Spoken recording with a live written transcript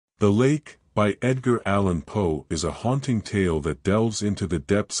The Lake, by Edgar Allan Poe, is a haunting tale that delves into the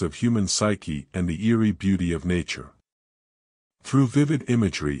depths of human psyche and the eerie beauty of nature. Through vivid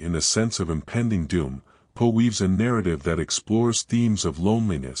imagery and a sense of impending doom, Poe weaves a narrative that explores themes of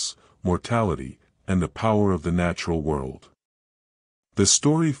loneliness, mortality, and the power of the natural world. The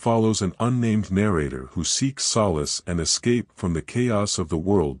story follows an unnamed narrator who seeks solace and escape from the chaos of the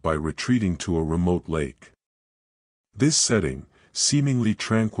world by retreating to a remote lake. This setting, seemingly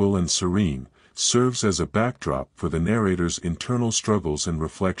tranquil and serene, serves as a backdrop for the narrator's internal struggles and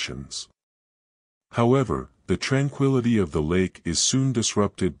reflections. However, the tranquility of the lake is soon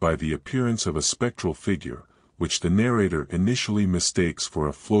disrupted by the appearance of a spectral figure, which the narrator initially mistakes for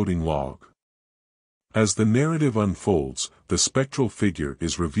a floating log. As the narrative unfolds, the spectral figure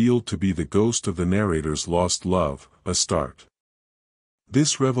is revealed to be the ghost of the narrator's lost love, Astarte.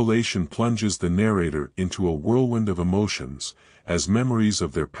 This revelation plunges the narrator into a whirlwind of emotions, as memories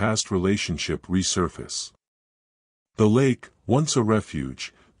of their past relationship resurface. The lake, once a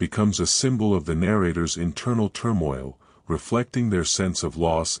refuge, becomes a symbol of the narrator's internal turmoil, reflecting their sense of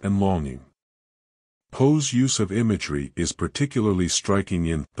loss and longing. Poe's use of imagery is particularly striking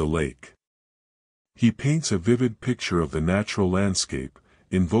in The Lake. He paints a vivid picture of the natural landscape,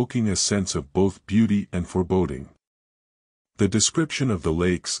 invoking a sense of both beauty and foreboding. The description of the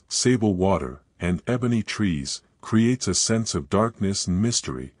lake's sable water and ebony trees creates a sense of darkness and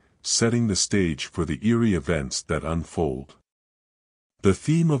mystery, setting the stage for the eerie events that unfold. The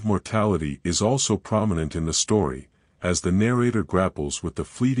theme of mortality is also prominent in the story, as the narrator grapples with the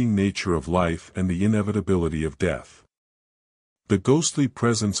fleeting nature of life and the inevitability of death. The ghostly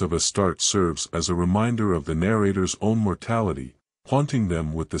presence of Astarte serves as a reminder of the narrator's own mortality, haunting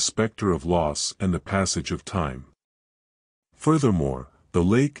them with the specter of loss and the passage of time. Furthermore, the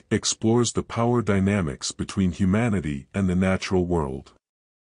lake explores the power dynamics between humanity and the natural world.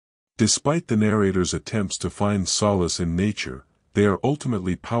 Despite the narrator's attempts to find solace in nature, they are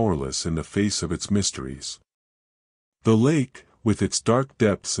ultimately powerless in the face of its mysteries. The lake, with its dark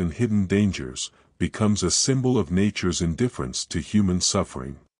depths and hidden dangers, becomes a symbol of nature's indifference to human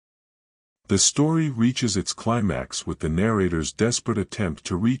suffering. The story reaches its climax with the narrator's desperate attempt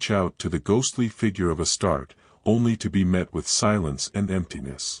to reach out to the ghostly figure of Astarte, only to be met with silence and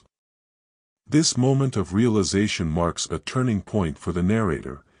emptiness. This moment of realization marks a turning point for the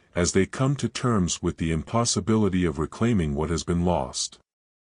narrator, as they come to terms with the impossibility of reclaiming what has been lost.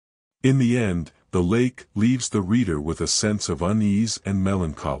 In the end, the lake leaves the reader with a sense of unease and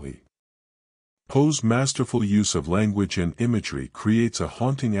melancholy. Poe's masterful use of language and imagery creates a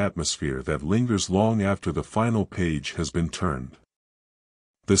haunting atmosphere that lingers long after the final page has been turned.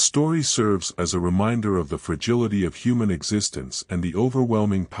 The story serves as a reminder of the fragility of human existence and the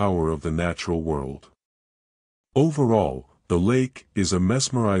overwhelming power of the natural world. Overall, The Lake is a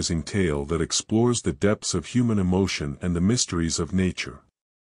mesmerizing tale that explores the depths of human emotion and the mysteries of nature.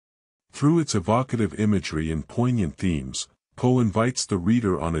 Through its evocative imagery and poignant themes, Poe invites the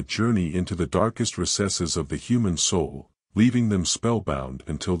reader on a journey into the darkest recesses of the human soul, leaving them spellbound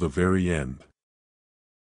until the very end.